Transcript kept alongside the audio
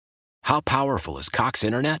How powerful is Cox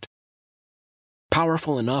Internet?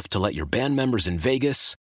 Powerful enough to let your band members in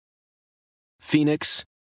Vegas, Phoenix,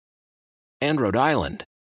 and Rhode Island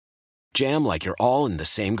jam like you're all in the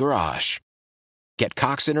same garage. Get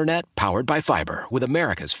Cox Internet powered by fiber with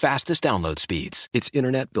America's fastest download speeds. It's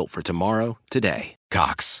internet built for tomorrow, today.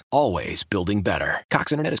 Cox, always building better.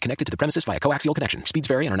 Cox Internet is connected to the premises via coaxial connection. Speeds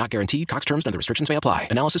vary and are not guaranteed. Cox terms and other restrictions may apply.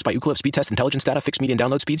 Analysis by Ookla Speed Test Intelligence Data. Fixed median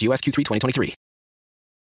download speeds. US Q3 2023.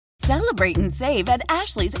 Celebrate and save at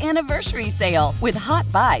Ashley's Anniversary Sale. With Hot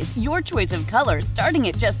Buys, your choice of colors starting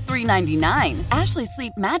at just $3.99. Ashley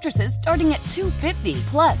Sleep mattresses starting at $2.50.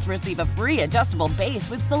 Plus, receive a free adjustable base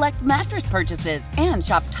with select mattress purchases. And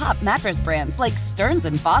shop top mattress brands like Stearns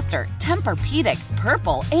 & Foster, Tempur-Pedic,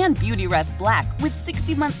 Purple, and Beautyrest Black with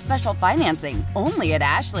 60-month special financing. Only at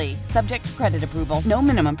Ashley. Subject to credit approval. No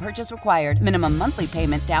minimum purchase required. Minimum monthly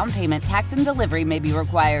payment, down payment, tax, and delivery may be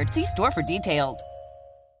required. See store for details.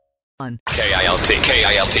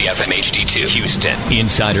 KILT FM HD2 Houston.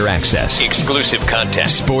 Insider access. Exclusive content.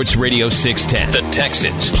 Sports Radio 610. The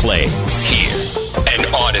Texans play here.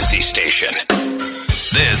 An Odyssey station.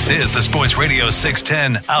 This is the Sports Radio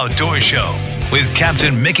 610 Outdoor Show with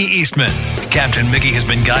Captain Mickey Eastman. Captain Mickey has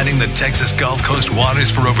been guiding the Texas Gulf Coast waters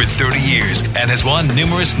for over 30 years and has won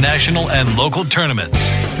numerous national and local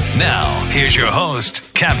tournaments. Now, here's your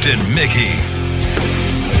host, Captain Mickey.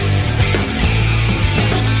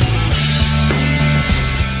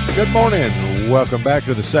 Good morning. Welcome back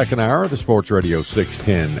to the second hour of the Sports Radio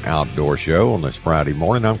 610 Outdoor Show on this Friday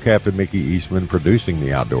morning. I'm Captain Mickey Eastman. Producing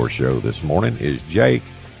the Outdoor Show this morning is Jake.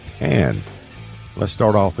 And let's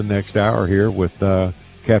start off the next hour here with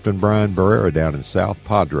Captain Brian Barrera down in South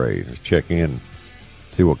Padres. Let's check in,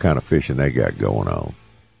 see what kind of fishing they got going on.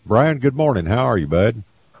 Brian, good morning. How are you, bud?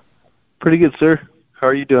 Pretty good, sir. How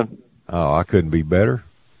are you doing? Oh, I couldn't be better.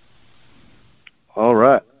 All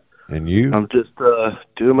right. And you? I'm just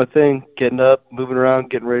doing my thing, getting up, moving around,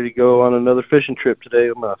 getting ready to go on another fishing trip today.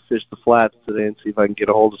 I'm going to fish the flats today and see if I can get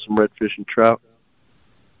a hold of some redfish and trout.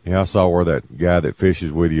 Yeah, I saw where that guy that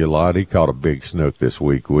fishes with you a lot, he caught a big snook this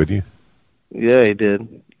week with you. Yeah, he did.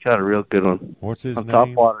 He caught a real good one. What's his name? Top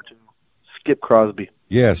water, too. Skip Crosby.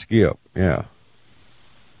 Yeah, Skip, yeah.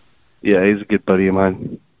 Yeah, he's a good buddy of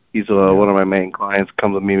mine. He's one of my main clients,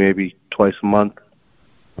 comes with me maybe twice a month.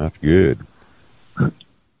 That's good.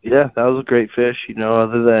 Yeah, that was a great fish.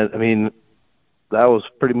 Other than, that was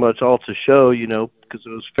pretty much all to show, because it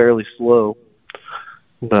was fairly slow.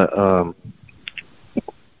 But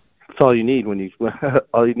that's all you need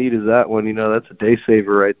all you need is that one. That's a day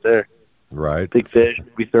saver right there. Right. Big fish,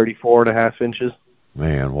 maybe 34.5 inches.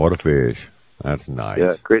 Man, what a fish. That's nice.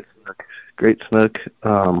 Yeah, great snook. Great snook.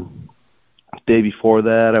 Day before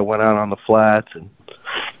that, I went out on the flats, and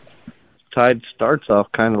tide starts off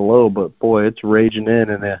kind of low, but boy, it's raging in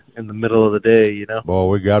the middle of the day, Boy,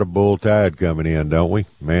 we got a bull tide coming in, don't we?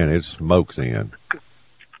 Man, it smokes in.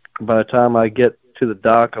 By the time I get to the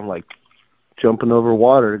dock, I'm like jumping over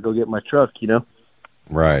water to go get my truck,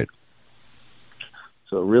 Right.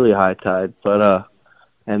 So really high tide, but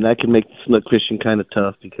and that can make the snook fishing kind of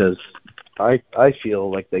tough because I feel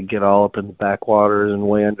like they get all up in the backwaters and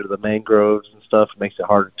way under the mangroves and stuff. It makes it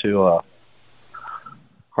harder to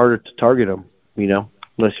target them,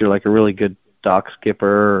 unless you're like a really good dock skipper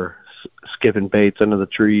or skipping baits under the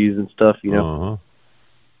trees and stuff, Uh-huh.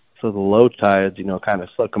 So the low tides, kind of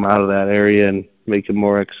suck them out of that area and make them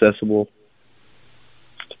more accessible.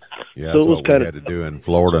 Yeah, so that's what we had to do in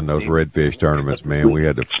Florida in those redfish tournaments, man. We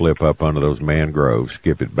had to flip up under those mangroves,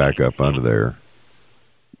 skip it back up under there.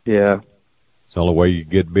 Yeah. It's the only way you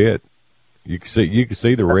get bit. You can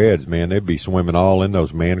see the reds, man. They'd be swimming all in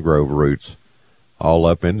those mangrove roots, all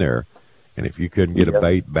up in there. And if you couldn't get a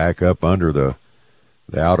bait back up under the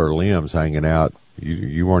outer limbs hanging out,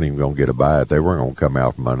 you weren't even going to get a bite. They weren't going to come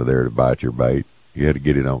out from under there to bite your bait. You had to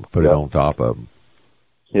get it on, put it on top of them.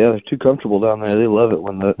 Yeah, they're too comfortable down there. They love it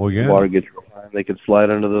when the water gets real high. They can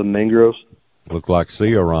slide under the mangroves. Look like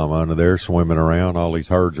Seorama under there swimming around, all these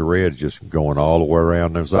herds of reds just going all the way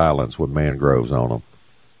around those islands with mangroves on them.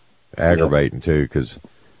 Aggravating, too, because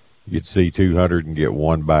you'd see 200 and get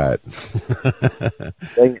one bite.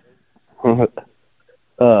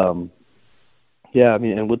 Yeah,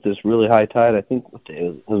 and with this really high tide, I think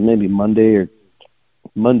it was maybe Monday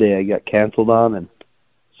I got canceled on, and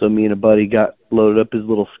so me and a buddy got loaded up his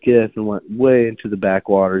little skiff and went way into the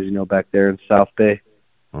backwaters, back there in South Bay.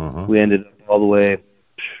 Uh-huh. We ended up all the way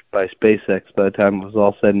by SpaceX by the time it was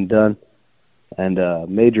all said and done. And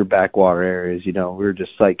major backwater areas, we were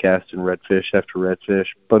just sight casting redfish after redfish.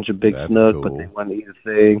 Bunch of big snook, cool. But they wouldn't eat a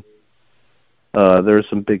thing. There was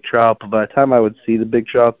some big trout, but by the time I would see the big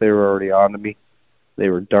trout, they were already on to me. they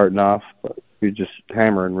were darting off. But we were just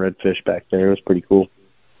hammering redfish back there. It was pretty cool.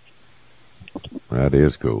 That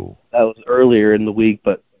is cool. That was earlier in the week,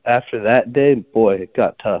 but after that day, boy, it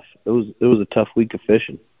got tough. It was a tough week of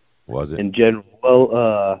fishing. Was it? In general,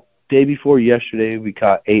 well, day before yesterday, we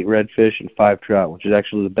caught 8 redfish and 5 trout, which is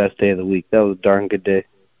actually the best day of the week. That was a darn good day.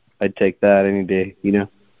 I'd take that any day, you know.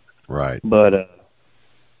 Right. But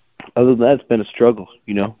other than that, it's been a struggle,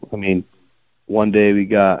 you know. I mean, one day we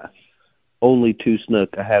got only 2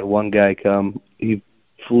 snook. I had one guy come. He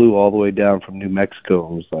flew all the way down from New Mexico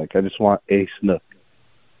and was like, I just want a snook.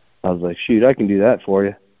 I was like, shoot, I can do that for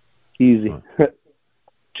you. Easy. Huh.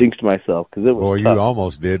 Jinxed myself because it was Boy, tough. You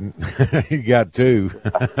almost didn't. You got 2.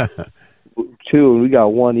 2, and we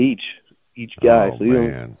got 1 each guy. Oh, so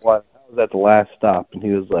man. I was at the last stop, and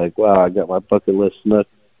he was like, wow, I got my bucket list snook.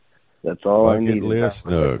 That's all I needed. Bucket list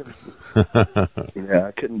snook. Yeah,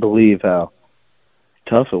 I couldn't believe how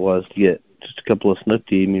tough it was to get just a couple of snook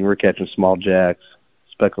to eat. I mean, we're catching small jacks,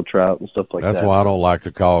 speckled trout, and stuff like that. That's why I don't like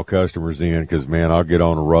to call customers in because, man, I'll get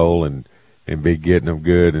on a roll and be getting them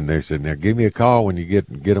good. And they said, now give me a call when you get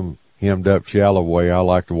them hemmed up shallow way. I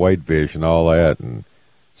like to wade fish and all that. And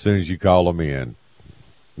as soon as you call them in,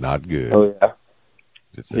 not good. Oh, yeah.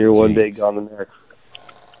 It's here one day, gone the next.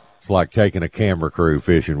 It's like taking a camera crew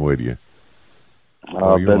fishing with you.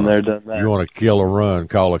 Oh, been there, done that. You want to kill a run,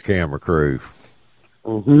 call a camera crew.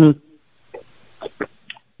 Mm-hmm.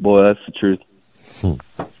 Boy, that's the truth.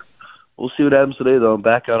 We'll see what happens today, though. I'm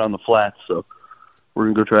back out on the flats, so we're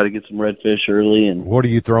gonna go try to get some redfish early. And what are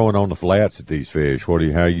you throwing on the flats at these fish? How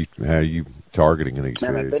are you targeting these fish?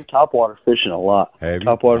 I've been topwater fishing a lot. Have you?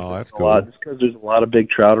 Topwater that's fishing cool. a lot, just because there's a lot of big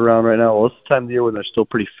trout around right now. Well, it's the time of the year when they're still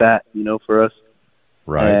pretty fat, you know, for us.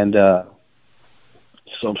 Right. And so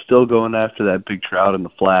I'm still going after that big trout in the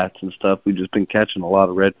flats and stuff. We've just been catching a lot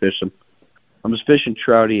of redfish. I'm just fishing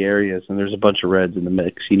trouty areas, and there's a bunch of reds in the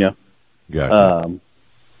mix, you know. Gotcha.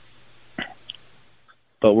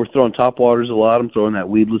 But we're throwing topwaters a lot. I'm throwing that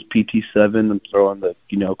weedless PT7. I'm throwing the,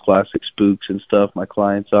 you know, classic spooks and stuff. My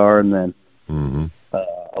clients are, and then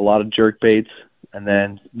a lot of jerk baits. And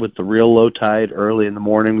then with the real low tide early in the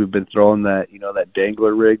morning, we've been throwing that, you know, that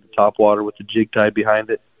dangler rig, the topwater with the jig tied behind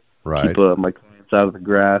it. Right. Keep my clients out of the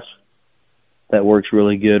grass. That works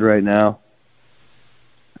really good right now.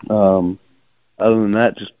 Other than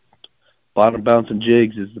that, just bottom bouncing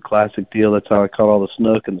jigs is the classic deal. That's how I caught all the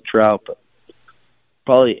snook and the trout. But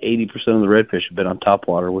probably 80% of the redfish have been on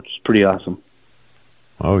topwater, which is pretty awesome.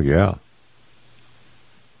 Oh, yeah.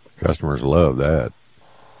 Customers love that.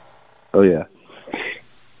 Oh, yeah.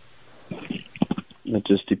 It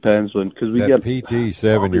just depends because we that got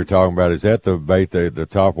PT7 you're talking about. Is that the bait, the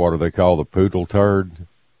topwater they call the poodle turd?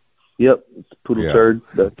 Yep, it's a poodle turd.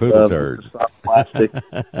 Poodle turd. It's soft plastic.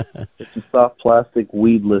 It's a soft plastic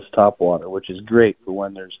weedless topwater, which is great for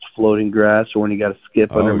when there's floating grass or when you got to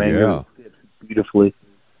skip under mangrove. Yeah. It skips beautifully.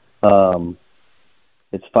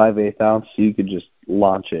 It's 5/8 ounce, so you could just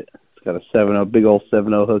launch it. It's got a 7/0, big old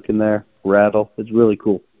 7/0 hook in there. Rattle. It's really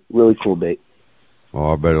cool. Really cool bait.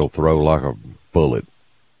 Oh, I bet it'll throw like a bullet.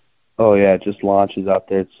 Oh, yeah, it just launches out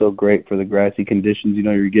there. It's so great for the grassy conditions. You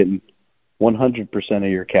know, you're getting 100% of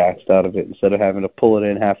your cast out of it instead of having to pull it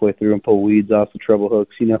in halfway through and pull weeds off the treble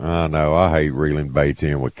hooks, you know. I know. I hate reeling baits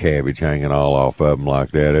in with cabbage hanging all off of them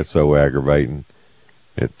like that. It's so aggravating.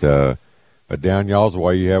 But down y'all's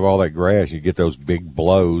way, you have all that grass. You get those big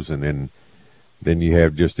blows, and then you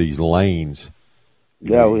have just these lanes.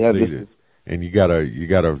 Yeah, we have this. And you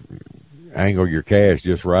gotta angle your cast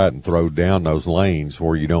just right and throw down those lanes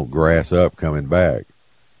where you don't grass up coming back.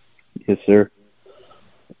 Yes, sir.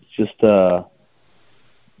 It's just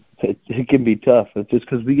it can be tough. It's just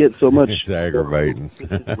because we get so much. It's aggravating,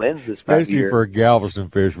 especially for a Galveston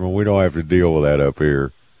fisherman. We don't have to deal with that up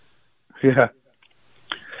here. Yeah,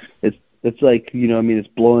 it's like, you know, I mean, it's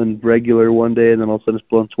blowing regular one day, and then all of a sudden it's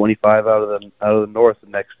blowing 25 out of the north the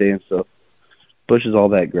next day, and so pushes all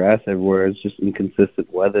that grass everywhere. It's just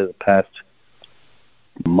inconsistent weather the past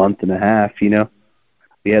month and a half, you know.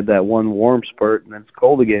 We had that one warm spurt, and then it's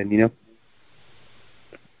cold again, you know.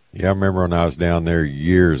 Yeah, I remember when I was down there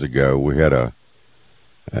years ago, we had a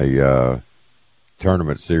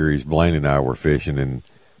tournament series. Blaine and I were fishing, and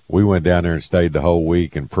we went down there and stayed the whole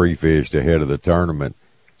week and pre-fished ahead of the tournament.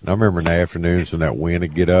 And I remember in the afternoons when that wind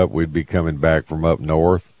would get up, we'd be coming back from up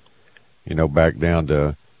north, you know, back down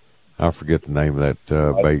to, I forget the name of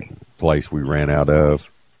that bait place we ran out of.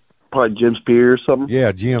 Probably Jim's Pier or something?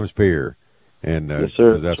 Yeah, Jim's Pier. And yes,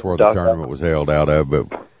 sir. 'cause that's where the tournament was held out of. But,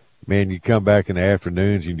 man, you come back in the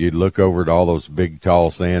afternoons and you'd look over at all those big, tall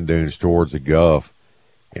sand dunes towards the Gulf,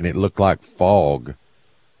 and it looked like fog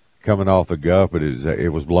coming off the Gulf, but it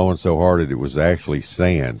was blowing so hard that it was actually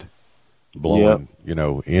sand blowing,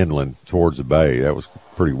 inland towards the bay. That was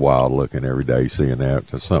pretty wild looking every day, seeing that.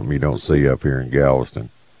 That's something you don't see up here in Galveston.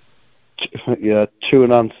 Yeah,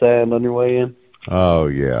 chewing on sand on your way in. Oh,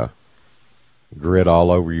 yeah. Grit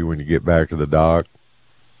all over you when you get back to the dock.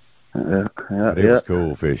 It was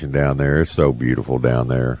cool fishing down there. It's so beautiful down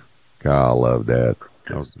there. God, I love that.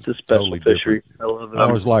 It's a special fishery. I love it.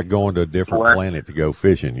 I was like going to a different planet to go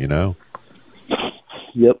fishing,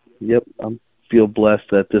 Yep. I feel blessed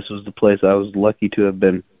that this was the place I was lucky to have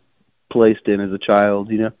been placed in as a child,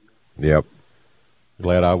 Yep.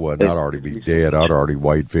 Glad I wasn't. I'd already be dead. I'd already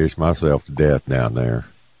wade fish myself to death down there.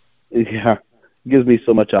 Yeah. It gives me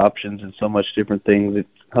so much options and so much different things. It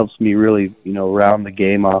helps me really, round the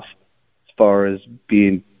game off as far as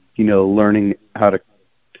being, learning how to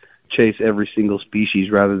chase every single species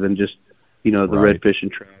rather than just, the redfish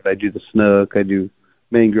and trout. I do the snook, I do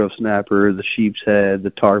mangrove snapper, the sheep's head, the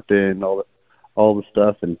tarpon, all the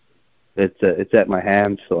stuff, and it's at my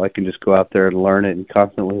hands, so I can just go out there and learn it and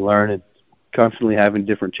constantly learn and constantly having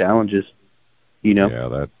different challenges,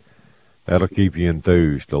 Yeah, that'll keep you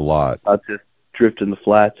enthused a lot. I just drift in the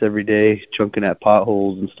flats every day, chunking at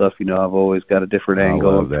potholes and stuff. I've always got a different angle.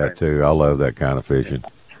 I love that too. I love that kind of fishing.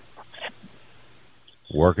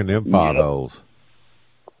 Working them potholes.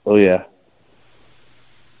 Oh yeah,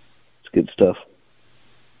 it's good stuff.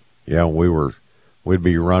 Yeah, we'd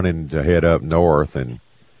be running to head up north and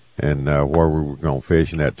where we were going to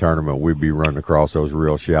fish in that tournament, we'd be running across those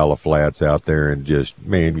real shallow flats out there, and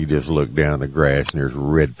you just look down the grass and there's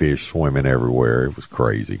redfish swimming everywhere. It was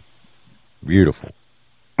crazy. Beautiful.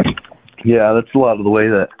 Yeah, that's a lot of the way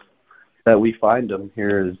that we find them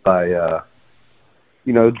here is by,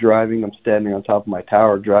 driving. I'm standing on top of my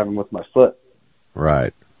tower, driving with my foot.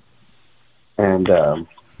 Right. And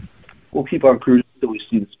we'll keep on cruising until we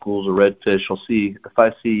see the schools of redfish. If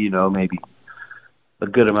I see, maybe a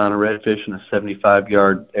good amount of redfish in a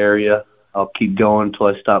 75-yard area, I'll keep going until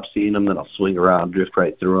I stop seeing them, then I'll swing around, drift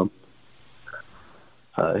right through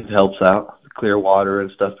them. It helps out. Clear water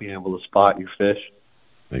and stuff, being able to spot your fish.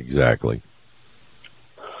 Exactly.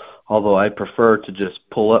 Although I prefer to just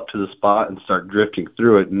pull up to the spot and start drifting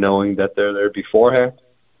through it, knowing that they're there beforehand.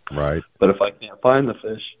 Right. But if I can't find the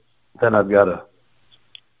fish, then I've got to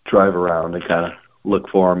drive around and kind of look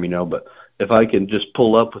for them, But if I can just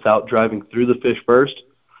pull up without driving through the fish first,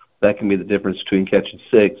 that can be the difference between catching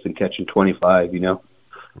 6 and catching 25,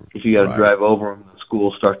 If you got to drive over them, the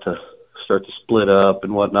schools start to split up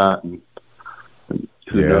and whatnot, and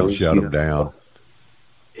shut them down.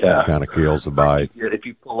 Yeah. Kind of kills the bite. If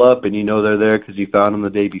you pull up and they're there because you found them the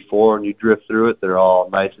day before and you drift through it, they're all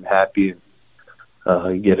nice and happy.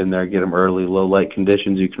 You get in there, get them early, low light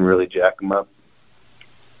conditions, you can really jack them up.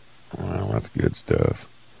 Wow, that's good stuff.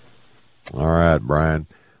 All right, Brian.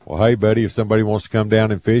 Well, hey, buddy, if somebody wants to come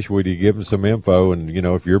down and fish with you, give them some info. And,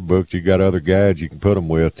 if you're booked, you got other guides you can put them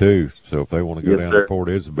with, too. So if they want to go down to Port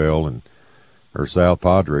Isabel or South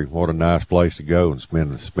Padre, what a nice place to go and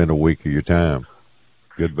spend a week of your time.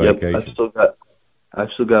 Good vacation. Yep, I've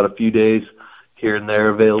still got a few days here and there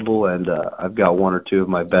available, and I've got 1 or 2 of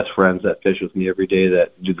my best friends that fish with me every day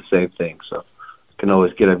that do the same thing. So I can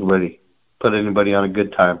always put anybody on a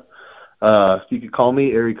good time. You can call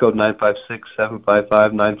me, area code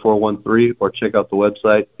 956-755-9413, or check out the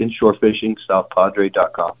website,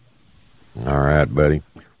 inshorefishingsouthpadre.com. All right, buddy.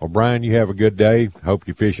 Well, Brian, you have a good day. Hope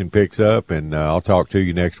your fishing picks up, and I'll talk to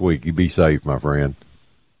you next week. You be safe, my friend.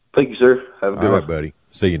 Thank you, sir. Have a good one. All right, buddy.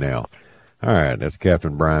 See you now. All right, that's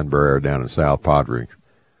Captain Brian Barrera down in South Padre.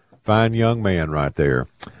 Fine young man right there.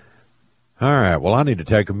 All right, well, I need to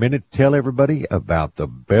take a minute to tell everybody about the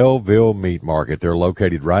Belleville Meat Market. They're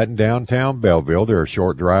located right in downtown Belleville. They're a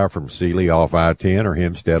short drive from Sealy off I-10 or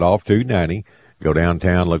Hempstead off 290. Go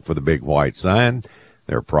downtown, look for the big white sign.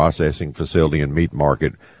 Their processing facility and meat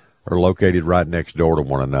market are located right next door to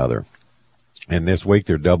one another. And this week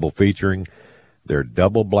they're double featuring their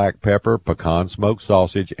double black pepper pecan smoked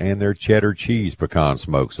sausage and their cheddar cheese pecan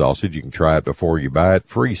smoked sausage. You can try it before you buy it.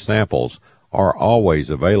 Free samples are always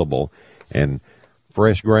available. And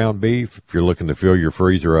fresh ground beef, if you're looking to fill your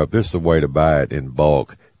freezer up, this is the way to buy it in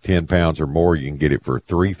bulk. 10 pounds or more, you can get it for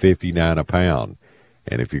 $3.59 a pound.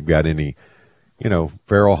 And if you've got any,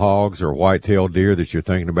 feral hogs or white-tailed deer that you're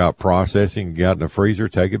thinking about processing, got in the freezer,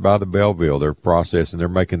 take it by the Belleville. They're processing. They're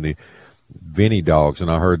making the Vinny dogs, and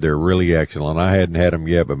I heard they're really excellent. I hadn't had them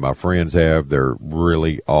yet, but my friends have. They're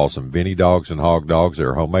really awesome. Vinny dogs and hog dogs,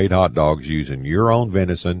 they're homemade hot dogs using your own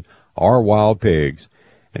venison or wild pigs,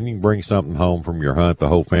 and you can bring something home from your hunt the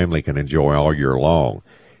whole family can enjoy all year long.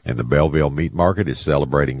 And the Belleville Meat Market is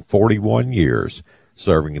celebrating 41 years.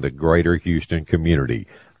 serving the greater Houston community.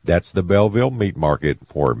 That's the Belleville Meat Market,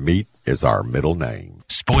 where meat is our middle name.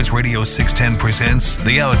 Sports Radio 610 presents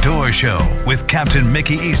The Outdoor Show with Captain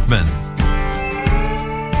Mickey Eastman.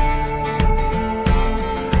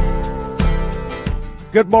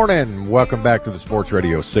 Good morning. Welcome back to the Sports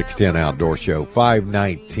Radio 610 Outdoor Show,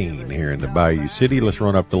 519 here in the Bayou City. Let's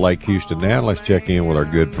run up to Lake Houston now. Let's check in with our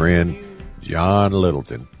good friend, John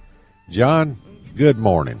Littleton. John, good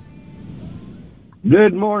morning.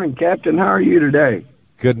 Good morning, Captain. How are you today?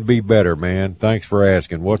 Couldn't be better, man. Thanks for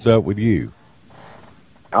asking. What's up with you?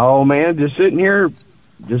 Oh, man, just sitting here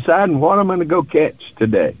deciding what I'm going to go catch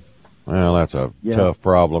today. Well, that's a tough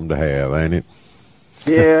problem to have, ain't it?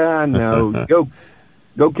 Yeah, I know.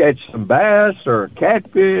 Go catch some bass or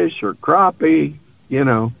catfish or crappie,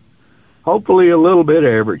 hopefully a little bit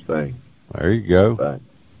of everything. There you go. But,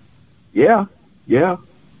 yeah.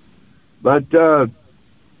 But,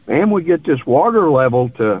 man, we get this water level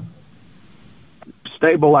to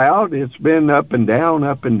stable out. It's been up and down,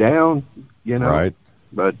 Right.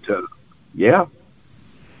 But, yeah,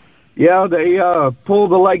 they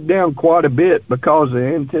pulled the lake down quite a bit because of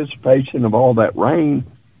the anticipation of all that rain.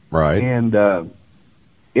 Right. And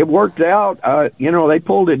it worked out. They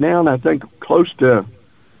pulled it down, I think, close to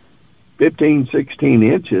 15, 16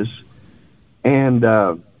 inches. And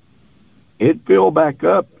it filled back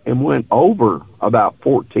up and went over about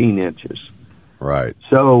 14 inches. Right.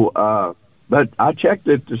 So, but I checked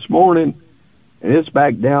it this morning, and it's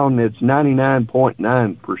back down. It's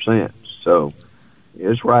 99.9%. So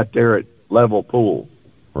it's right there at level pool.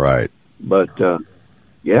 Right. But,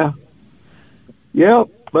 yeah.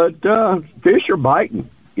 But fish are biting.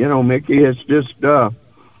 Mickey, it's just,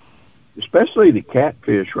 especially the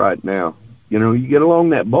catfish right now. You get along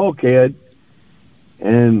that bulkhead,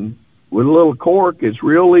 and with a little cork, it's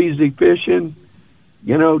real easy fishing.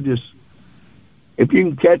 Just if you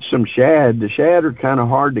can catch some shad, the shad are kind of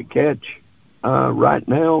hard to catch right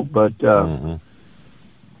now, but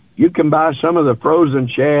you can buy some of the frozen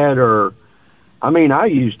shad, I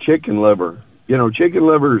use chicken liver. Chicken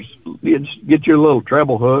livers, you just get your little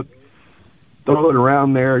treble hook, throw it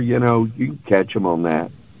around there, you can catch them on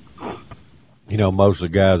that. Most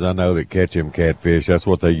of the guys I know that catch them catfish, that's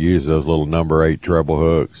what they use, those little number 8 treble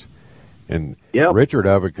hooks. And Richard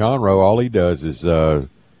up at Conroe, all he does is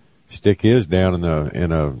stick his down in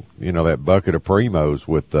a that bucket of Primos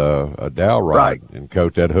with a dowel rod and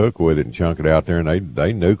coat that hook with it and chunk it out there, and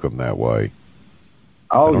they nuke them that way.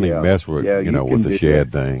 Oh, I don't even mess with with the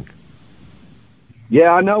shad thing.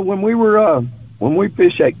 Yeah, I know. When we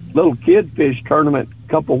fished that little kid fish tournament a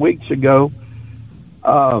couple weeks ago,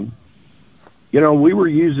 we were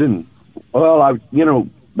using,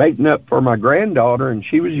 baiting up for my granddaughter, and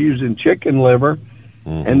she was using chicken liver,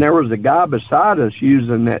 and there was a guy beside us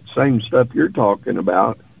using that same stuff you're talking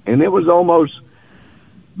about, and it was almost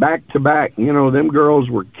back to back. Them girls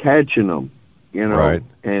were catching them, right.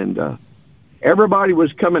 And everybody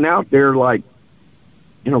was coming out there like,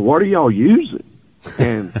 what are y'all using?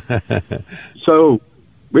 And so,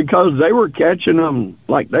 because they were catching them,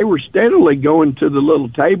 like they were steadily going to the little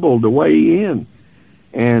table to weigh in,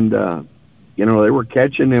 and they were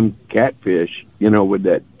catching them catfish, with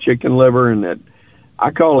that chicken liver and that,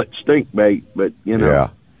 I call it stink bait, but he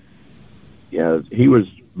was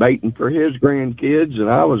baiting for his grandkids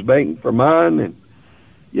and I was baiting for mine, and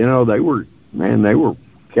they were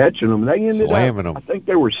catching them. They ended slamming up, them. I think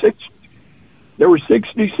there were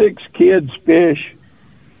 66 kids fish,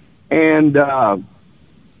 and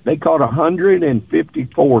they caught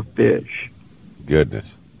 154 fish.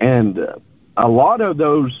 Goodness. And a lot of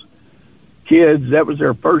those kids, that was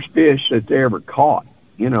their first fish that they ever caught.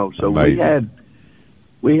 So amazing.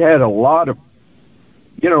 we had a lot of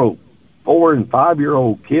 4 and 5 year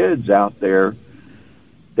old kids out there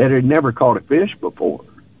that had never caught a fish before,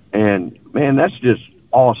 and man, that's just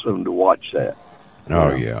awesome to watch that.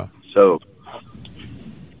 Oh yeah. So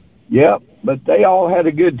but they all had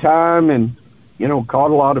a good time and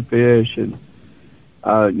caught a lot of fish, and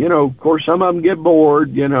of course some of them get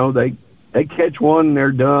bored. They catch one and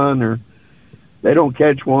they're done, or they don't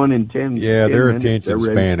catch one in 10 Yeah, 10 their minutes, attention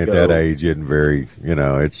they're span ready at to that go. age isn't very,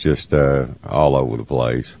 it's just all over the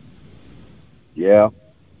place. Yeah,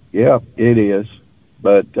 it is.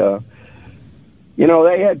 But,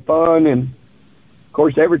 they had fun, and, of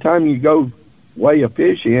course, every time you go weigh a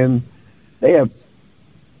fish in, they have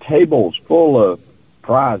tables full of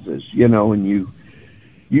prizes, and you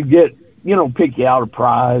get, pick you out a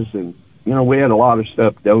prize, and, we had a lot of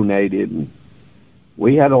stuff donated, and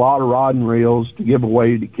we had a lot of rod and reels to give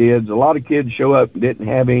away to kids. A lot of kids show up and didn't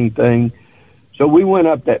have anything. So we went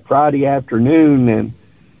up that Friday afternoon, and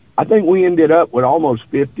I think we ended up with almost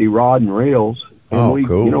 50 rod and reels. And we,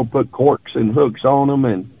 cool. Put corks and hooks on them.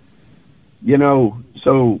 And,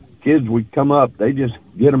 so kids would come up, they just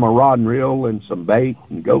get them a rod and reel and some bait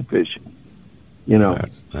and go fishing.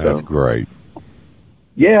 That's great.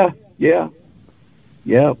 Yeah.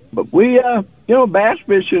 But we, bass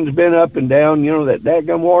fishing's been up and down, that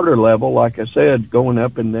daggum water level, like I said, going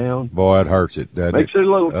up and down. Boy, it hurts it, doesn't Makes it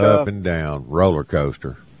a little up tough. And down, roller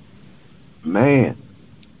coaster. Man.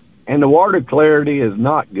 And the water clarity is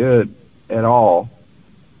not good at all,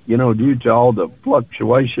 due to all the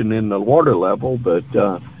fluctuation in the water level. But,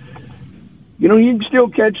 you can still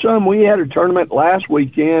catch some. We had a tournament last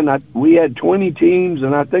weekend. We had 20 teams,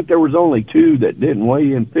 and I think there was only 2 that didn't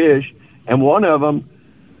weigh in fish. And one of them,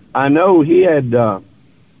 I know he couldn't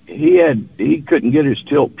get his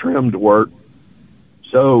tilt trim to work.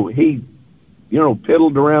 So he,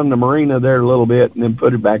 piddled around the marina there a little bit and then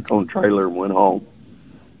put it back on the trailer and went home.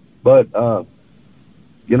 But,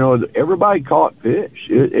 everybody caught fish.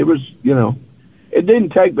 It was, it didn't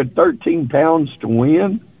take but 13 pounds to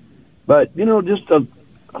win. But, that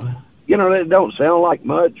don't sound like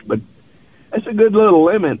much, but that's a good little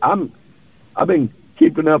limit. I've been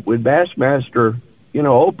keeping up with Bassmaster,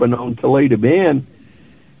 open on Toledo Bend,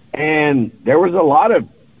 and there was a lot of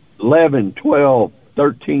 11, 12,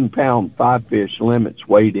 13-pound 5-fish limits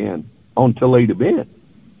weighed in on Toledo Bend.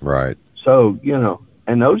 Right. So,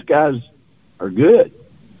 and those guys are good.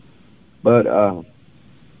 But I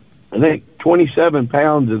think 27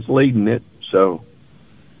 pounds is leading it, so,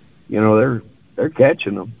 they're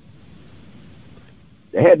catching them.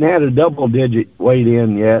 They hadn't had a double-digit weight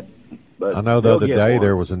in yet. But I know the other day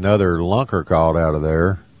there was another lunker caught out of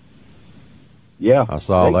there. Yeah, I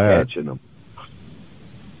saw that. Catching them.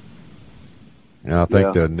 And I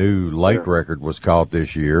think the new lake record was caught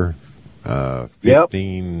this year,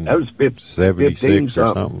 15, that was 76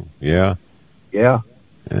 or something. Yeah. Yeah.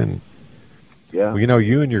 And well,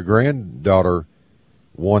 you and your granddaughter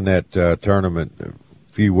won that tournament a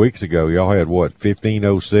few weeks ago. Y'all had what,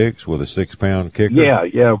 1506 with a 6-pound kicker? Yeah.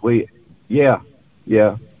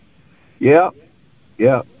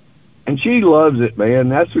 And she loves it, man.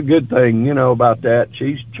 That's a good thing, about that.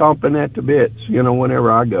 She's chomping at the bits,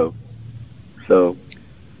 whenever I go. So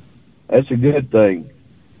that's a good thing.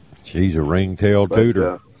 She's a ring-tail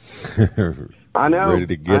tutor. I know. Ready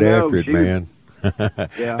to get after it, man.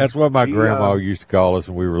 That's what my grandma used to call us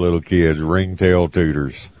when we were little kids, ring-tail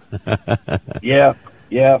tutors. Yeah.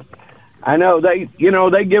 I know they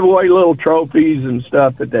give away little trophies and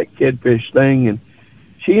stuff at that kidfish thing, and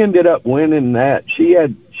she ended up winning that. She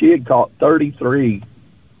had caught 33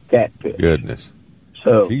 catfish. Goodness.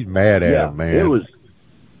 So she's mad at him, man.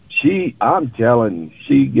 I'm telling you,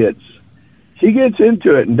 she gets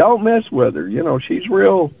into it, and don't mess with her. She's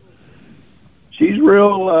real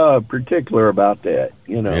particular about that.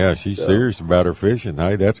 Yeah, she's serious about her fishing.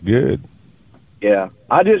 Hey, that's good. Yeah,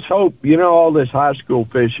 I just hope all this high school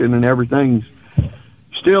fishing and everything's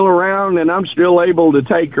still around, and I'm still able to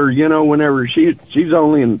take her. Whenever she'll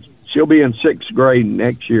be in 6th grade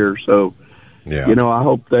next year. So, I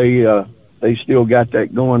hope they still got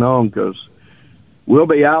that going on, because we'll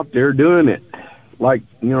be out there doing it, like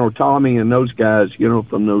Tommy and those guys,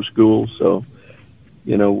 from those schools. So,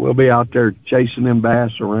 we'll be out there chasing them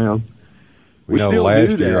bass around.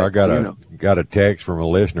 Last year I got a text from a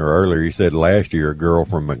listener earlier. He said last year a girl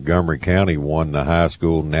from Montgomery County won the high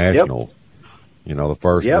school national. The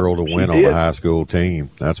first girl to win on the high school team.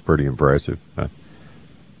 That's pretty impressive.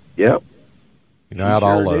 Yep. Out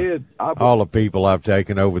all the people I've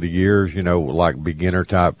taken over the years, like beginner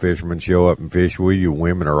type fishermen show up and fish with you.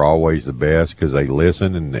 Women are always the best because they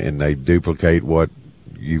listen and they duplicate what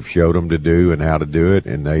you've showed them to do and how to do it,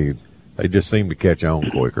 and they just seem to catch on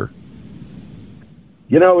quicker.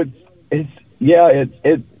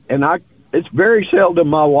 It's very seldom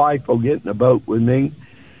my wife will get in a boat with me.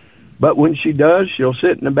 But when she does, she'll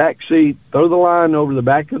sit in the back seat, throw the line over the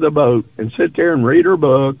back of the boat, and sit there and read her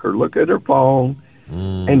book or look at her phone,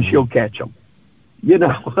 and she'll catch them.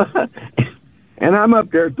 And I'm up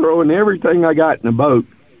there throwing everything I got in the boat,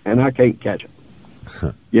 and I can't catch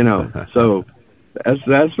them. So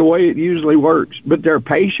that's the way it usually works. But they're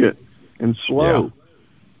patient and slow.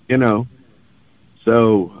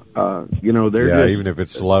 So they're even if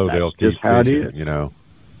it's slow, they'll keep fishing.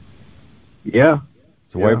 Yeah.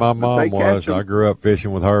 It's the way my mom was. I grew up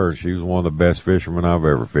fishing with her, and she was one of the best fishermen I've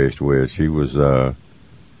ever fished with. She was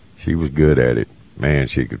good at it. Man,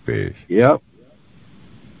 she could fish. Yep.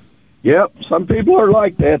 Some people are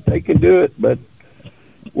like that. They can do it, but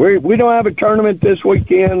we don't have a tournament this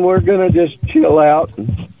weekend. We're gonna just chill out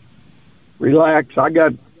and relax. I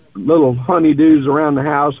got little honeydews around the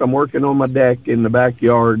house. I'm working on my deck in the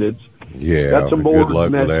backyard. It's got some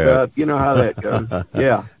boards messed up. You know how that goes.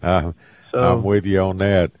 Yeah. I'm with you on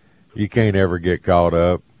that. You can't ever get caught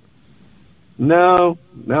up. No.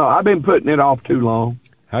 I've been putting it off too long.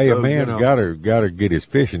 Hey, a man's gotta get his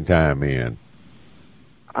fishing time in.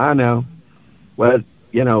 I know. Well,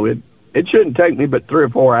 it shouldn't take me but 3 or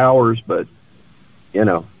 4 hours, but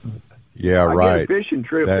Yeah, right. I get a fishing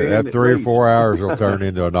trip. That 3 or 4 hours will turn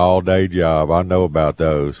into an all-day job. I know about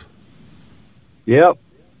those. Yep.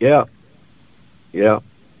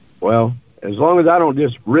 Well, as long as I don't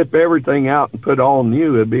just rip everything out and put all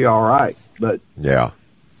new, it'd be all right. But yeah,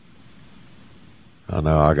 I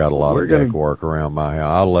know. I got a lot of deck work around my house.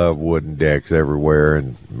 I love wooden decks everywhere,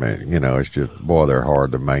 and man, it's just they're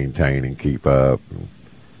hard to maintain and keep up.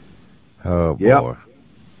 Oh boy.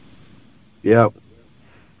 Yep.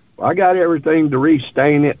 I got everything to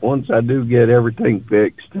restain it once I do get everything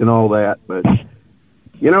fixed and all that. But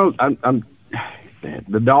I'm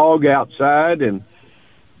the dog outside and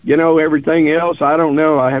everything else. I don't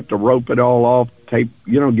know. I have to rope it all off, tape.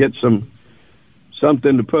 Get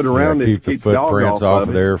something to put around it. Keep the footprints off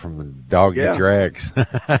of there from the doggy tracks.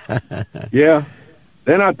 Yeah.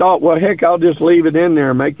 Then I thought, well, heck, I'll just leave it in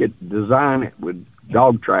there and design it with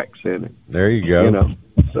dog tracks in it. There you go.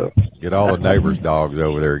 So get all the neighbors' dogs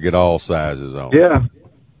over there. Get all sizes on. Yeah.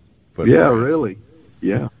 Footprints. Yeah, really.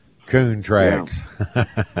 Yeah. Coon tracks. Yeah.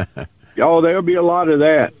 There'll be a lot of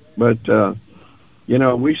that, but I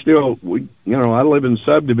live in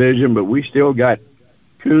subdivision, but we still got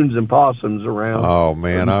coons and possums around. Oh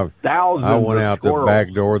man, I went out the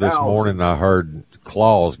back door this morning and I heard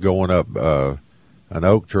claws going up an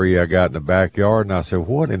oak tree I got in the backyard, and I said,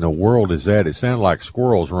 "What in the world is that?" It sounded like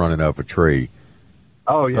squirrels running up a tree.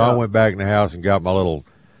 Oh yeah. So I went back in the house and got my little,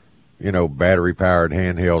 battery-powered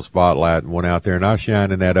handheld spotlight and went out there, and I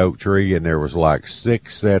shined in that oak tree, and there was like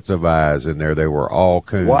 6 sets of eyes in there. They were all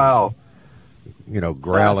coons. Wow.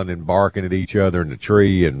 Growling and barking at each other in the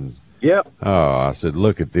tree, and yep. Oh, I said,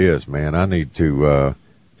 look at this, man. I need to,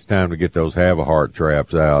 it's time to get those have-a-heart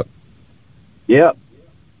traps out. Yep.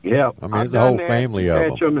 I mean, there's a whole family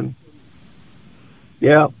of them.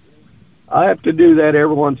 Yeah. I have to do that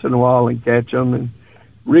every once in a while and catch them and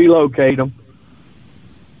relocate them.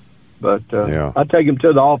 But I take them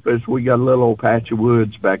to the office. We got a little old patch of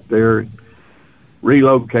woods back there and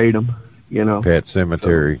relocate them. Pet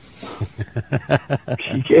cemetery.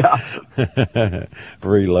 Yeah.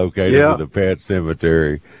 Relocate them to the pet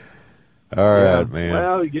cemetery. All right, man.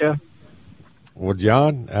 Well, yeah. Well,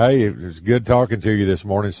 John, hey, it was good talking to you this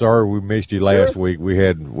morning. Sorry we missed you last week. We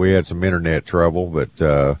had some internet trouble,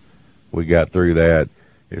 but we got through that.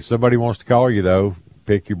 If somebody wants to call you, though,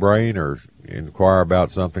 pick your brain or inquire about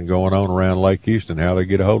something going on around Lake Houston, how they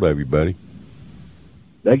get a hold of you, buddy.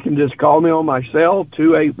 They can just call me on my cell,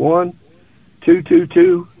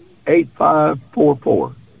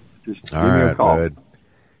 281-222-8544. Just give me a call. Bud.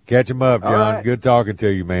 Catch them up, John. Right. Good talking to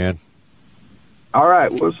you, man. All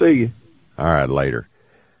right, we'll see you. All right, later.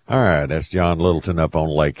 All right, that's John Littleton up on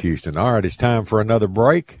Lake Houston. All right, it's time for another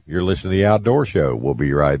break. You're listening to The Outdoor Show. We'll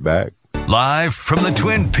be right back. Live from the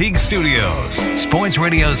Twin Peaks Studios, Sports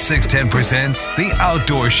Radio 610 presents The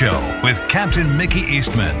Outdoor Show with Captain Mickey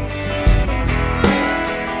Eastman.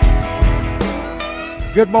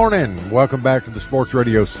 Good morning. Welcome back to the Sports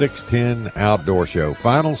Radio 610 Outdoor Show.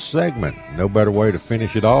 Final segment. No better way to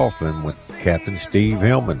finish it off than with Captain Steve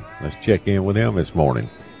Hillman. Let's check in with him this morning.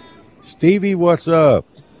 Stevie, what's up?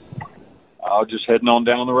 I was just heading on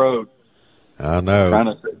down the road. I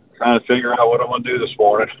know. Trying to figure out what I'm going to do this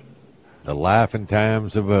morning. The life and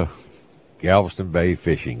times of a Galveston Bay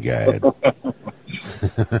fishing guide.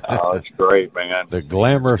 Oh, it's great, man. The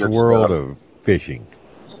glamorous world of fishing.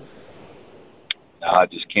 No, I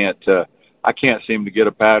just can't. I can't seem to get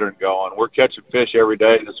a pattern going. We're catching fish every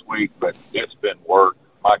day this week, but it's been work.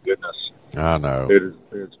 My goodness. I know.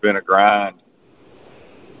 It's been a grind.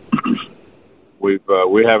 We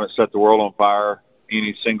haven't set the world on fire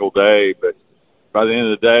any single day, but by the end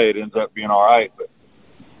of the day, it ends up being all right. But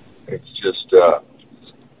it's just, I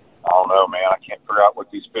don't know, man. I can't figure out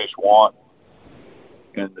what these fish want.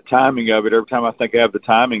 And the timing of it, every time I think I have the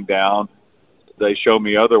timing down, they show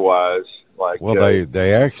me otherwise. Well,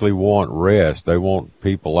 they actually want rest. They want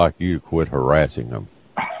people like you to quit harassing them.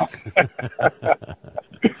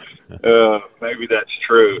 Maybe that's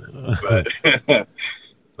true, but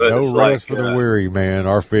no rest for the weary, man.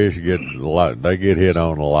 Our fish get a lot. They get hit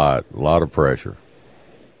on a lot of pressure.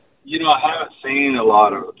 I haven't seen a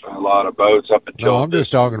lot of boats up until. No, I'm just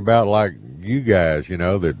talking about like you guys,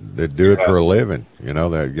 that do it for a living.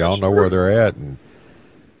 That y'all know where they're at, and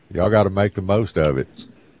y'all got to make the most of it.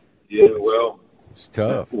 Yeah, well, it's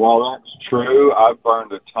tough. While that's true, I've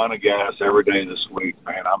burned a ton of gas every day this week,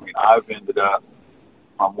 man. I mean, I've ended up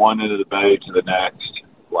from one end of the bay to the next,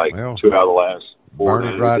 like 2 out of the last 4 Burn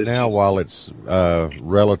days. it right now while it's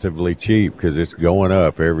relatively cheap, because it's going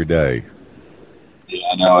up every day. Yeah,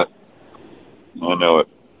 I know it.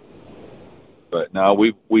 But no,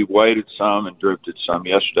 we've waited some and drifted some.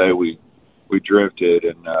 Yesterday we drifted,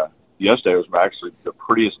 and yesterday was actually the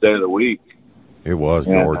prettiest day of the week. It was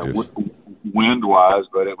gorgeous. Wind-wise,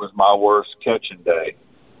 but it was my worst catching day.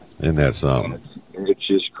 Isn't that something? It's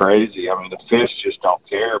just crazy. I mean, the fish just don't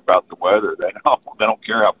care about the weather. They don't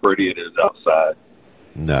care how pretty it is outside.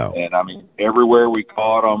 No. And I mean, everywhere we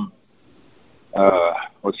caught them.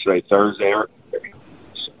 What's today? Thursday?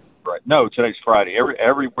 Right? No, today's Friday.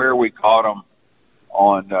 Everywhere we caught them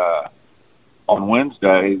on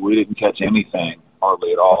Wednesday, we didn't catch anything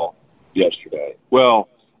hardly at all yesterday. Well,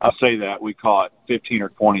 I say that we caught 15 or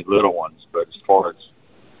 20 little ones, but as far as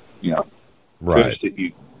fish that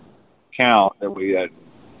you count, that we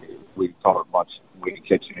caught a bunch. We didn't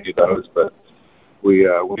catch any of those, but we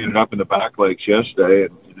ended up in the back lakes yesterday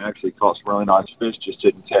and actually caught some really nice fish. Just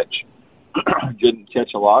didn't catch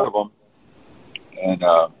a lot of them. And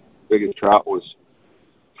biggest trout was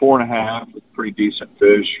 4.5. It's pretty decent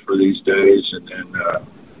fish for these days. And then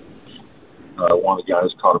one of the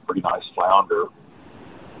guys caught a pretty nice flounder.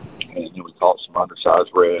 And then we caught some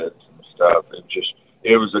undersized reds and stuff.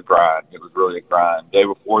 It was a grind. It was really a grind. Day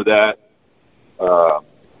before that,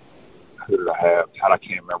 who did I have? God, I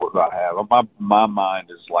can't remember who I have. My mind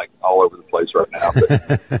is like all over the place right now.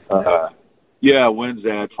 But, yeah,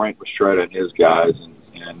 Wednesday I had Frank Mastretta and his guys,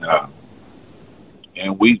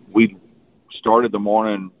 and we started the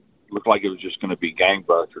morning. Looked like it was just going to be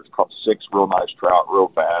gangbusters. Caught 6 real nice trout real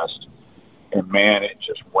fast, and man, it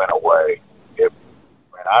just went away.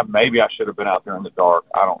 Maybe I should have been out there in the dark.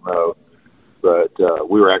 I don't know. But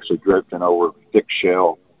we were actually drifting over thick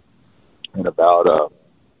shell in about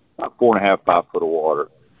 4.5, 5 foot of water.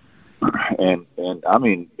 And I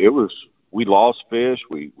mean, we lost fish.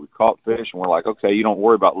 We caught fish, and we're like, okay, you don't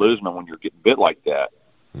worry about losing them when you're getting bit like that.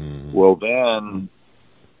 Mm. Well, then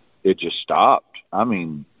it just stopped. I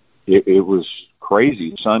mean, it was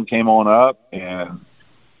crazy. The sun came on up, and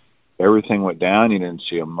everything went down. You didn't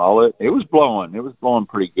see a mullet. It was blowing. It was blowing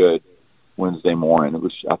pretty good Wednesday morning.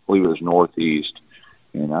 I believe it was northeast,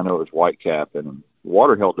 and I know it was whitecap, and the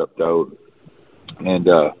water held up though. And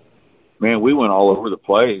man, we went all over the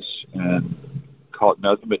place and caught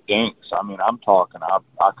nothing but dinks. I mean, I'm talking.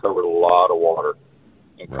 I covered a lot of water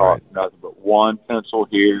and caught nothing but one pencil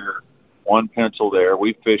here, one pencil there.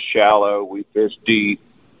 We fished shallow. We fished deep.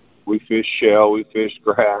 We fished shell. We fished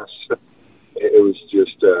grass. It was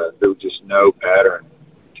just there was just no pattern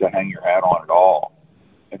to hang your hat on at all.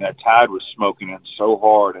 And that tide was smoking in so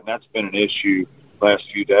hard, and that's been an issue last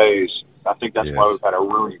few days. I think that's why we've had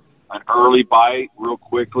an early bite real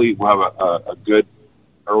quickly. We'll have a good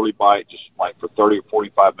early bite just like for 30 or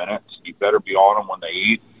 45 minutes. You better be on them when they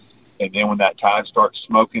eat. And then when that tide starts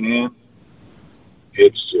smoking in,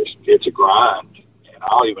 it's a grind. And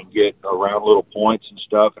I'll even get around little points and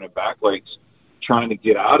stuff and in back lakes trying to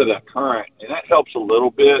get out of that current. And that helps a little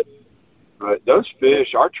bit. But those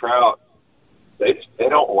fish, our trout, they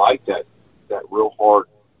don't like that real hard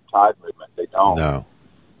tide movement. They don't. No.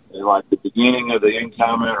 They like the beginning of the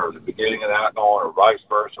incoming or the beginning of the outgoing or vice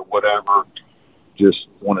versa, whatever. Just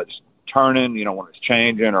when it's turning, when it's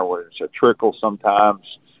changing or when it's a trickle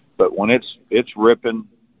sometimes. But when it's ripping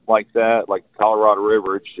like that, like the Colorado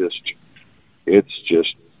River,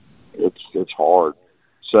 it's hard.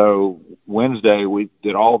 So Wednesday we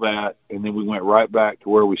did all that, and then we went right back to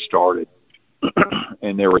where we started,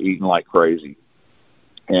 and they were eating like crazy.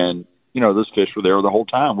 And, those fish were there the whole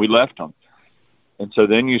time. We left them. And so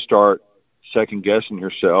then you start second-guessing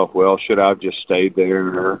yourself, well, should I have just stayed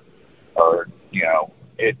there? Or,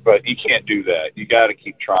 but you can't do that. You got to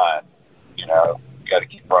keep trying, You got to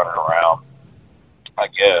keep running around, I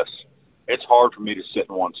guess. It's hard for me to sit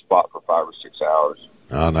in one spot for 5 or 6 hours.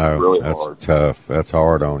 I know. It's really that's hard. Tough. That's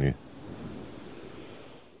hard on you.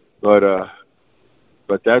 But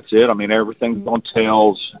that's it. I mean, everything's on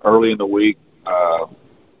tails early in the week. I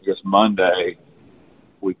guess Monday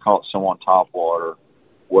we caught some on topwater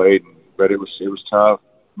wading, but it was tough.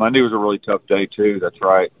 Monday was a really tough day too. That's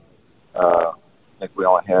right. I think we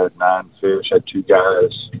only had 9 fish, had 2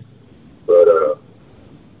 guys, but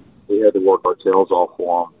we had to work our tails off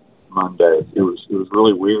for them Monday. It was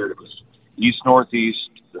really weird. It was east northeast.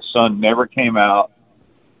 The sun never came out.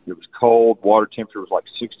 It was cold. Water temperature was like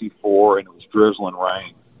 64, and it was drizzling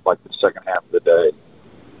rain like the second half of the day.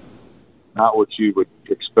 Not what you would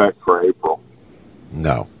expect for April.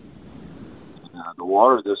 No.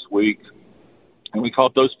 water this week, and we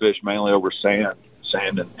caught those fish mainly over sand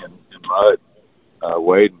and mud,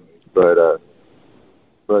 wading. But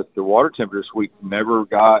the water temperature this week never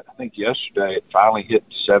got, I think yesterday it finally hit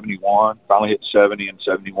 71, finally hit 70 and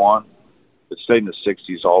 71. It stayed in the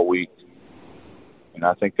 60s all week. And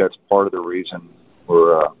I think that's part of the reason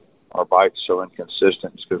our bite's so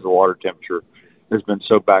inconsistent is because the water temperature has been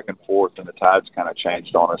so back and forth, and the tide's kind of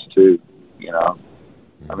changed on us too, you know.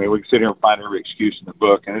 I mean, we can sit here and find every excuse in the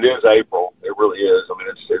book, and it is April. It really is. I mean,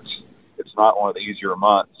 it's not one of the easier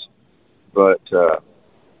months, but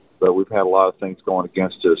we've had a lot of things going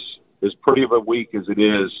against us. As pretty of a week as it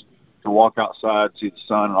is to walk outside, see the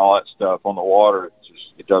sun and all that stuff on the water,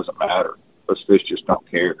 it doesn't matter. Those fish just don't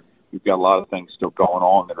care. We've got a lot of things still going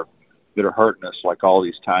on that are hurting us, like all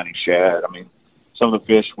these tiny shad. I mean, some of the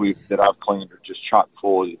fish that I've cleaned are just chock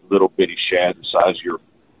full of little bitty shad the size of your,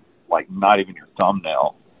 like, not even your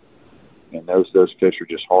thumbnail. And those fish are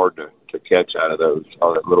just hard to catch out of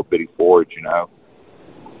all that little bitty forage, you know.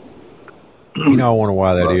 You know, I wonder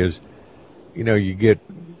why that is. You know, you get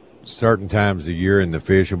certain times of the year and the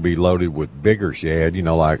fish will be loaded with bigger shad, you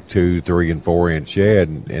know, like 2, 3, and 4 inch shad,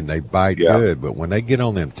 and they bite good. But when they get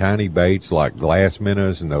on them tiny baits like glass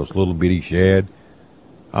minnows and those little bitty shad,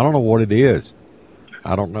 I don't know what it is.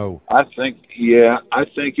 I don't know. I think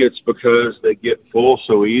it's because they get full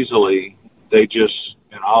so easily. They just,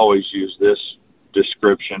 and I always use this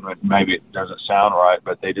description, but maybe it doesn't sound right,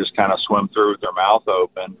 but they just kind of swim through with their mouth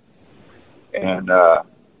open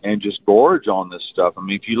and just gorge on this stuff. I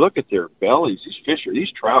mean, if you look at their bellies,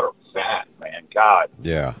 these trout are fat, man. God.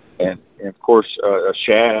 Yeah. And of course, a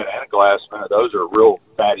shad and a glass minnow, those are real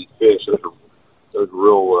fatty fish. Those are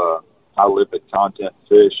real high lipid content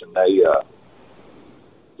fish, and they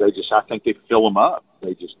just, I think they fill them up.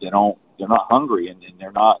 They're not hungry, and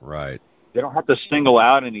they're not. Right. They don't have to single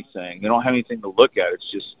out anything. They don't have anything to look at.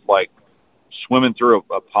 It's just like swimming through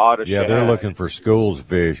a pot of shad. They're looking for schools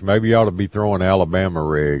fish. Maybe you ought to be throwing Alabama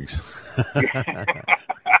rigs.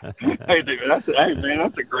 Hey, dude, that's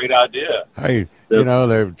a great idea. Hey, you know,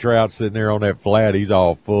 there's trout sitting there on that flat. He's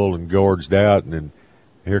all full and gorged out, and then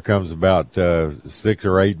here comes about 6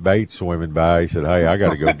 or 8 baits swimming by. He said, "Hey, I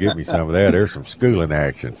got to go get me some of that. There's some schooling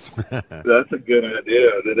action." That's a good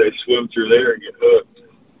idea. That they swim through there and get hooked.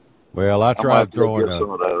 Well, I tried throwing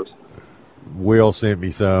some of those. Will sent me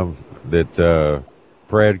some that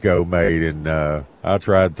Pradco made, and I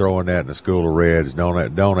tried throwing that in the school of reds.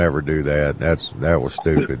 Don't ever do that. That was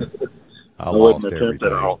stupid. I lost everything.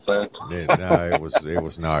 No, it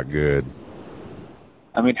was not good.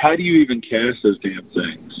 I mean, how do you even cast those damn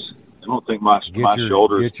things? I don't think my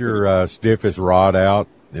shoulders. Get your stiffest rod out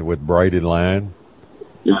with braided line,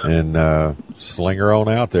 and sling her on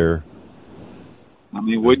out there. I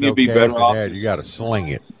mean, wouldn't you be better off? You got to sling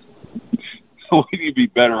it. Wouldn't you be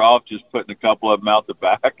better off just putting a couple of them out the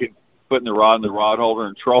back and putting the rod in the rod holder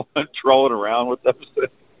and trolling around with those things?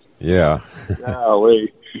 Yeah.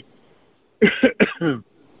 Golly.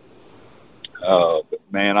 But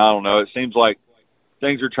man, I don't know. It seems like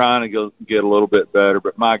things are trying to get a little bit better,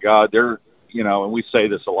 but my God, they're, you know, and we say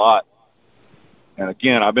this a lot. And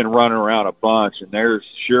again, I've been running around a bunch, and there's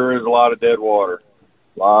sure is a lot of dead water.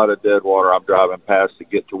 A lot of dead water I'm driving past to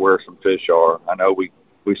get to where some fish are. I know we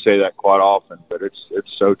say that quite often, but it's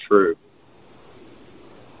so true.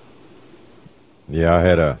 Yeah, I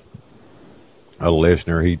had a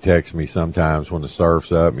listener. He texts me sometimes when the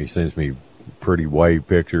surf's up, and he sends me pretty wave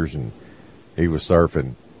pictures, and he was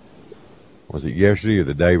surfing. Was it yesterday or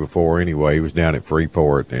the day before? Anyway, he was down at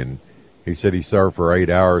Freeport, and he said he surfed for 8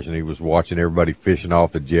 hours, and he was watching everybody fishing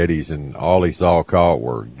off the jetties, and all he saw caught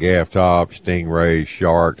were gaff tops, stingrays,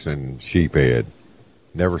 sharks, and sheephead.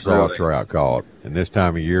 Never saw a trout caught. And this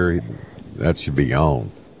time of year, that should be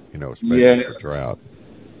on, you know, especially for trout.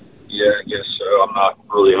 Yeah, I guess so. I'm not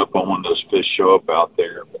really up on when those fish show up out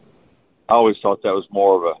there. But I always thought that was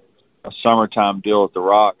more of a summertime deal at the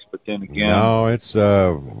rocks, but then again. No, it's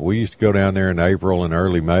we used to go down there in April and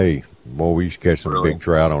early May. Boy, we used to catch some big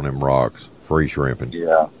trout on them rocks, free shrimping.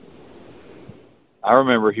 Yeah. I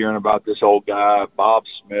remember hearing about this old guy, Bob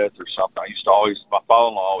Smith or something. My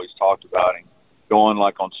father-in-law always talked about him going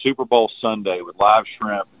like on Super Bowl Sunday with live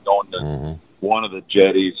shrimp, going to one of the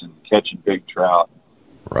jetties and catching big trout.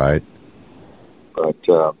 Right.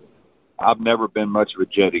 But I've never been much of a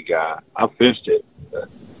jetty guy. I fished it,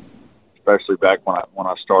 especially back when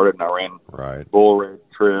I started and I ran bull red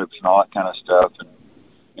trips and all that kind of stuff.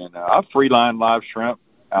 And I free-lined live shrimp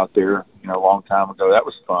out there, you know, a long time ago. That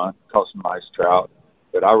was fun. Caught some nice trout.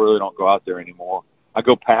 But I really don't go out there anymore. I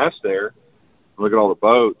go past there, look at all the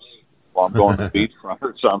boats while I'm going to the beachfront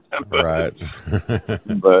or something.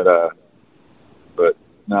 But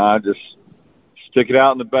No, I just stick it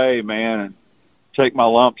out in the bay, man, and take my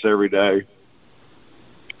lumps every day.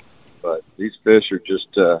 But these fish are just,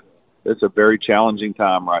 it's a very challenging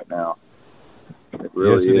time right now. It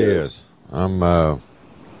really yes, it is. I'm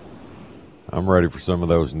ready for some of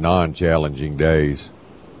those non-challenging days.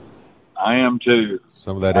 I am too.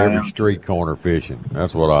 Some of that every street corner fishing.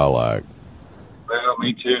 That's what I like. Well,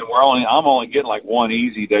 me too. I'm only getting like one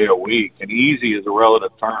easy day a week, and easy is a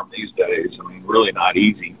relative term these days. I mean, really not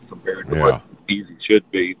easy compared to what easy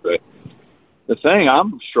should be. But the thing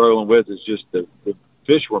I'm struggling with is just the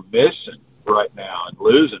fish we're missing right now and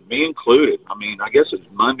losing, me included. I mean, I guess it's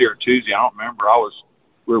Monday or Tuesday. I don't remember.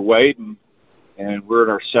 We were waiting, and we're at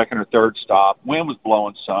our second or third stop. Wind was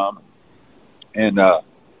blowing some, and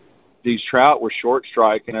these trout were short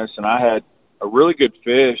striking us, and I had a really good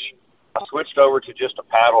fish. I switched over to just a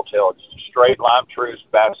paddle tail, just a straight lime truce,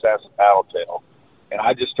 bass sass paddle tail, and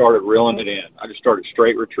I just started reeling it in. I just started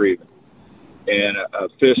straight retrieving, and a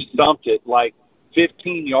fish thumped it like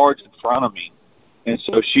 15 yards in front of me, and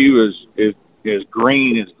so she was as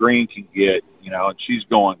green can get, and she's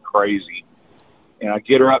going crazy. And I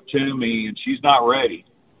get her up to me, and she's not ready.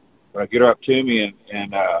 But I get her up to me,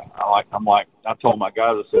 and I told my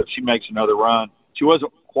guys, I said, if she makes another run, she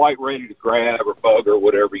wasn't quite ready to grab or bug or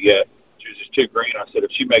whatever yet. She was just too green. I said,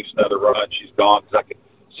 if she makes another run, she's gone, because I could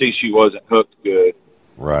see she wasn't hooked good.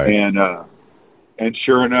 Right. And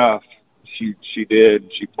sure enough, she did.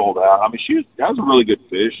 And she pulled out. I mean, that was a really good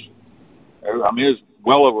fish. I mean, it was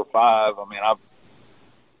well over 5. I mean,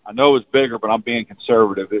 I know it was bigger, but I'm being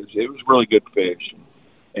conservative. It was really good fish.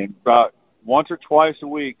 And about once or twice a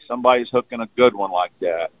week, somebody's hooking a good one like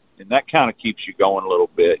that. And that kind of keeps you going a little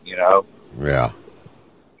bit, Yeah.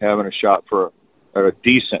 Having a shot for a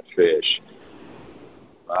decent fish.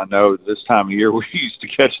 I know this time of year we used to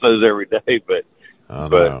catch those every day, but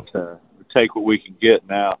we take what we can get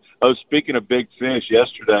now. Oh, speaking of big fish,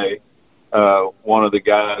 yesterday one of the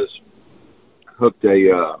guys hooked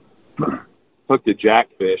a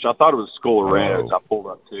jackfish. I thought it was a school of reds. I pulled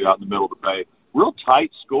up to out in the middle of the bay. Real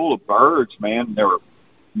tight school of birds, man.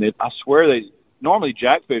 I swear normally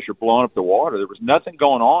jackfish are blowing up the water. There was nothing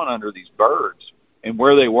going on under these birds. And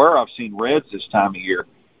where they were, I've seen reds this time of year.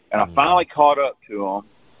 And I finally caught up to them,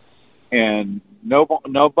 and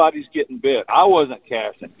nobody's getting bit. I wasn't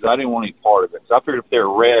casting because I didn't want any part of it. So I figured if they're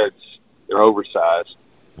reds, they're oversized.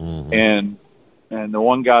 Mm-hmm. And the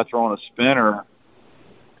one guy throwing a spinner,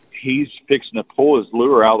 he's fixing to pull his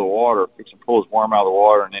lure out of the water, fixing to pull his worm out of the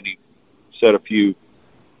water, and then he said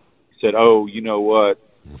oh, you know what,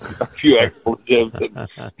 a few expletives,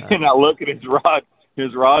 and I look at his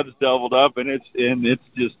rod's doubled up, and it's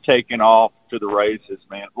just taken off to the races,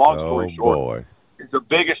 man. Long story short, boy. It's the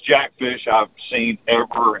biggest jackfish I've seen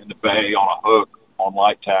ever in the bay on a hook on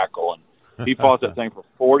light tackle, and he fought that thing for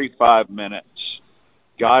 45 minutes,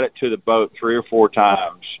 got it to the boat 3 or 4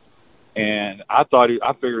 times, and I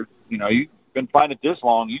figured, you've been fighting it this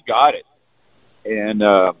long, you got it.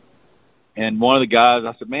 And one of the guys,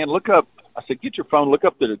 I said, man, get your phone, look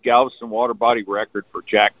up the Galveston water body record for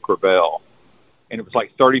Jack Crevel. And it was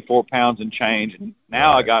like 34 pounds and change. And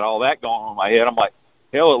now I got all that going on in my head. I'm like,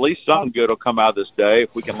 hell, at least something good will come out of this day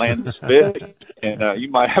if we can land this fish. And you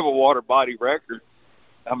might have a water body record.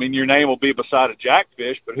 I mean, your name will be beside a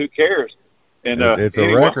jackfish, but who cares? And it's a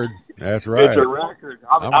record. That's right. It's a record.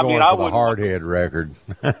 I'm going for the hardhead record.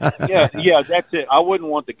 yeah, that's it. I wouldn't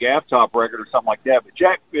want the gaff top record or something like that, but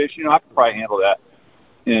jackfish, I could probably handle that,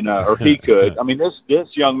 and or he could. I mean, this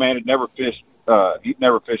young man had never fished. He'd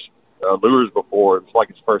never fished lures before. It was like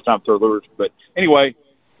his first time through lures. But anyway,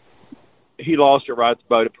 he lost it right at the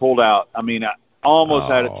boat. It pulled out. I mean, I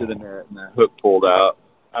almost had it to the net, and the hook pulled out.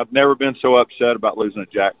 I've never been so upset about losing a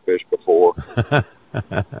jackfish before.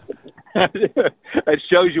 It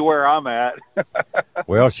shows you where I'm at.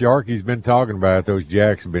 Well, Sharky's been talking about it. Those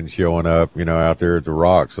jacks have been showing up, out there at the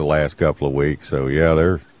rocks the last couple of weeks. So, yeah,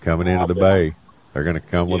 they're coming into the bay. They're going to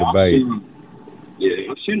come with a bait.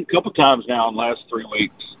 I've seen them a couple times now in the last 3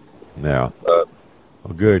 weeks. Yeah.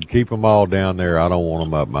 Well, good. Keep them all down there. I don't want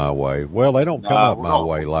them up my way. Well, they don't come up my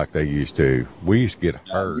way like they used to. We used to get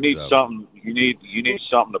hurt. You need something. You need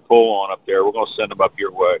something to pull on up there. We're going to send them up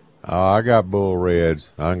your way. Oh, I got bull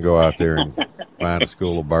reds. I can go out there and find a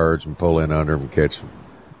school of birds and pull in under them and catch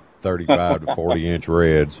 35 to 40-inch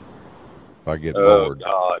reds if I get bored.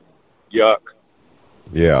 Oh, God. Yuck.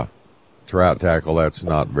 Yeah. Trout tackle, that's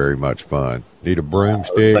not very much fun. Need a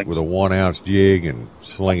broomstick with a 1-ounce jig and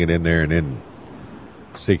sling it in there, and then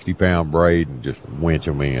 60-pound braid and just winch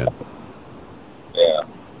them in. Yeah,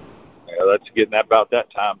 that's getting about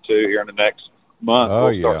that time too. Here in the next month,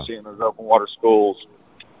 we'll start seeing those open water schools.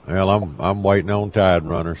 Well, I'm waiting on Tide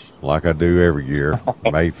Runners like I do every year,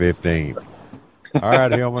 May 15th. All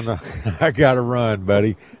right, Hillman, I got to run,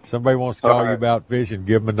 buddy. Somebody wants to call you about fishing,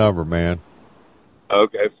 give them a number, man.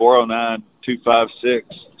 Okay,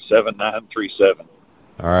 409-256-7937.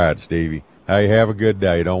 All right, Stevie. Hey, have a good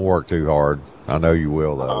day. Don't work too hard. I know you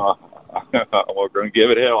will, though. We're going to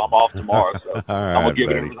give it hell. I'm off tomorrow, so right, I'm going to give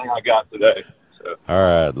it everything I got today. So. All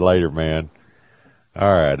right, later, man.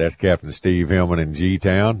 All right, that's Captain Steve Hillman in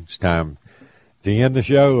G-Town. It's time to end the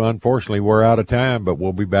show. Unfortunately, we're out of time, but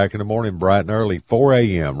we'll be back in the morning bright and early, 4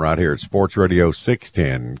 a.m. right here at Sports Radio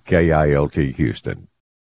 610 KILT Houston.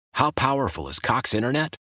 How powerful is Cox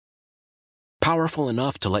Internet? Powerful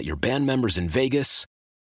enough to let your band members in Vegas,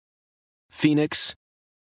 Phoenix,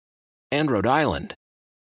 and Rhode Island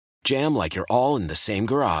jam like you're all in the same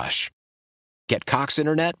garage. Get Cox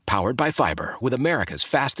Internet powered by fiber with America's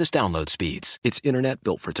fastest download speeds. It's internet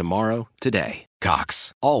built for tomorrow, today.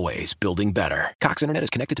 Cox, always building better. Cox Internet is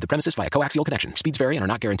connected to the premises via coaxial connection. Speeds vary and are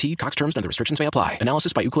not guaranteed. Cox terms and other restrictions may apply.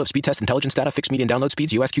 Analysis by Ookla Speed Test Intelligence Data. Fixed median download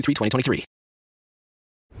speeds. US Q3 2023.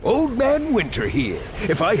 Old Man Winter here.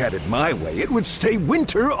 If I had it my way, it would stay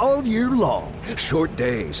winter all year long. Short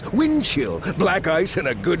days, wind chill, black ice, and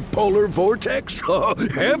a good polar vortex. Oh,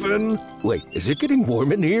 heaven! Wait, is it getting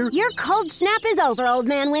warm in here? Your cold snap is over, Old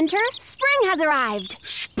Man Winter. Spring has arrived.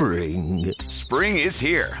 Spring. Spring is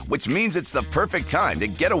here, which means it's the perfect time to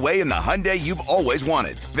get away in the Hyundai you've always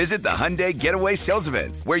wanted. Visit the Hyundai Getaway Sales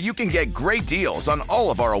Event, where you can get great deals on all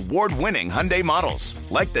of our award-winning Hyundai models,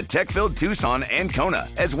 like the tech-filled Tucson and Kona,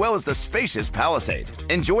 as well as the spacious Palisade.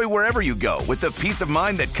 Enjoy wherever you go with the peace of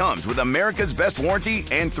mind that comes with America's best warranty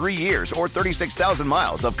and 3 years or 36,000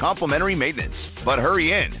 miles of complimentary maintenance. But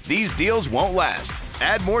hurry in, these deals won't last.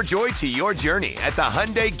 Add more joy to your journey at the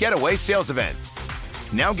Hyundai Getaway Sales Event.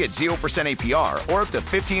 Now get 0% APR or up to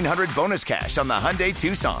 $1,500 bonus cash on the Hyundai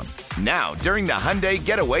Tucson. Now, during the Hyundai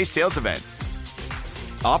Getaway Sales Event.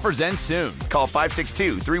 Offers end soon. Call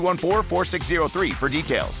 562-314-4603 for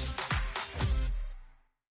details.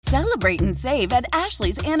 Celebrate and save at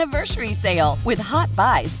Ashley's Anniversary Sale. With Hot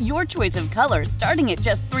Buys, your choice of colors starting at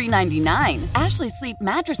just $3.99. Ashley Sleep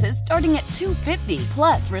mattresses starting at $2.50.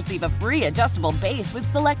 Plus, receive a free adjustable base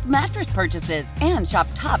with select mattress purchases. And shop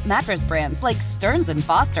top mattress brands like Stearns &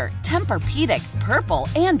 Foster, Tempur-Pedic, Purple,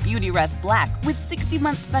 and Beautyrest Black with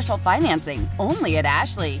 60-month special financing. Only at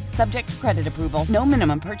Ashley. Subject to credit approval. No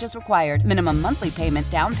minimum purchase required. Minimum monthly payment,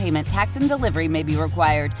 down payment, tax, and delivery may be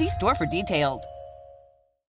required. See store for details.